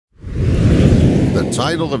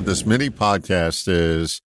title of this mini podcast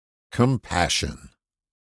is Compassion.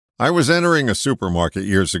 I was entering a supermarket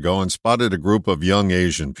years ago and spotted a group of young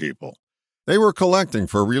Asian people. They were collecting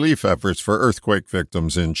for relief efforts for earthquake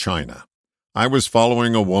victims in China. I was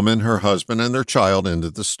following a woman, her husband, and their child into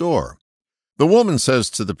the store. The woman says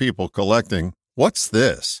to the people collecting, "What's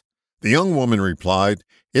this?" The young woman replied,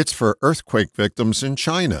 "It's for earthquake victims in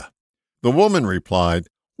China." The woman replied,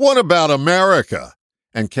 "What about America?"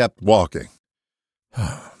 and kept walking.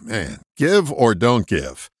 Man, give or don't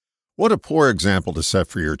give. What a poor example to set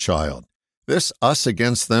for your child. This us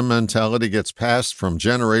against them mentality gets passed from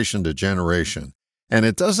generation to generation, and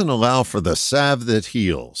it doesn't allow for the salve that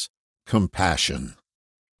heals, compassion.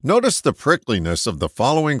 Notice the prickliness of the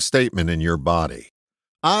following statement in your body.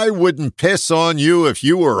 I wouldn't piss on you if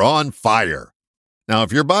you were on fire. Now,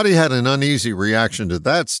 if your body had an uneasy reaction to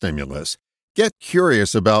that stimulus, get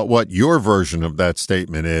curious about what your version of that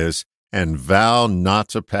statement is and vow not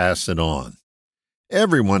to pass it on.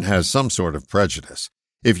 Everyone has some sort of prejudice.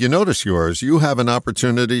 If you notice yours, you have an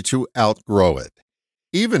opportunity to outgrow it.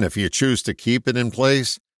 Even if you choose to keep it in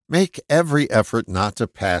place, make every effort not to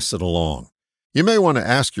pass it along. You may want to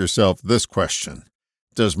ask yourself this question: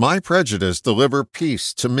 does my prejudice deliver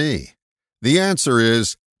peace to me? The answer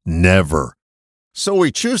is never. So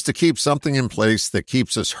we choose to keep something in place that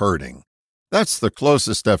keeps us hurting. That's the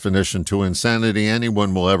closest definition to insanity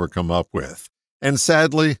anyone will ever come up with. And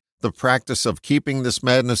sadly, the practice of keeping this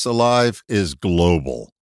madness alive is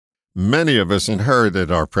global. Many of us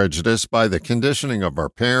inherited our prejudice by the conditioning of our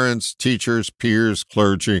parents, teachers, peers,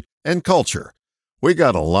 clergy, and culture. We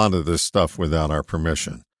got a lot of this stuff without our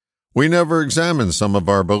permission. We never examine some of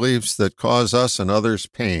our beliefs that cause us and others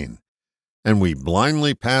pain, and we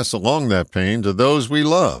blindly pass along that pain to those we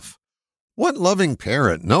love. What loving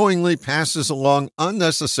parent knowingly passes along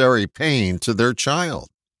unnecessary pain to their child?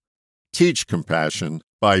 Teach compassion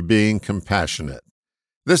by being compassionate.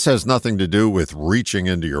 This has nothing to do with reaching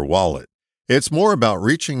into your wallet. It's more about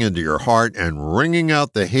reaching into your heart and wringing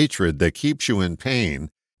out the hatred that keeps you in pain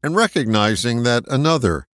and recognizing that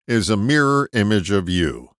another is a mirror image of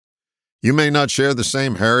you. You may not share the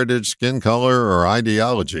same heritage, skin color, or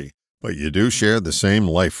ideology, but you do share the same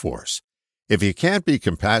life force. If you can't be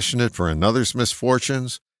compassionate for another's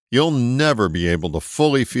misfortunes, you'll never be able to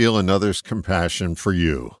fully feel another's compassion for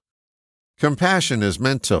you. Compassion is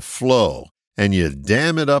meant to flow, and you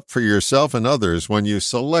dam it up for yourself and others when you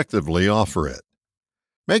selectively offer it.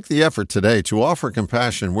 Make the effort today to offer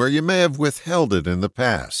compassion where you may have withheld it in the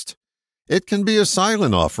past. It can be a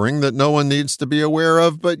silent offering that no one needs to be aware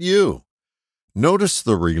of but you. Notice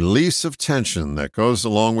the release of tension that goes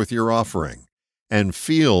along with your offering, and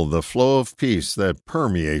feel the flow of peace that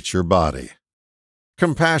permeates your body.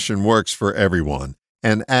 Compassion works for everyone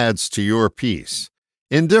and adds to your peace.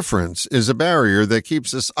 Indifference is a barrier that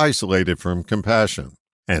keeps us isolated from compassion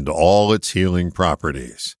and all its healing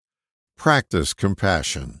properties. Practice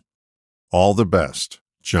compassion. All the best,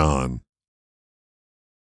 John.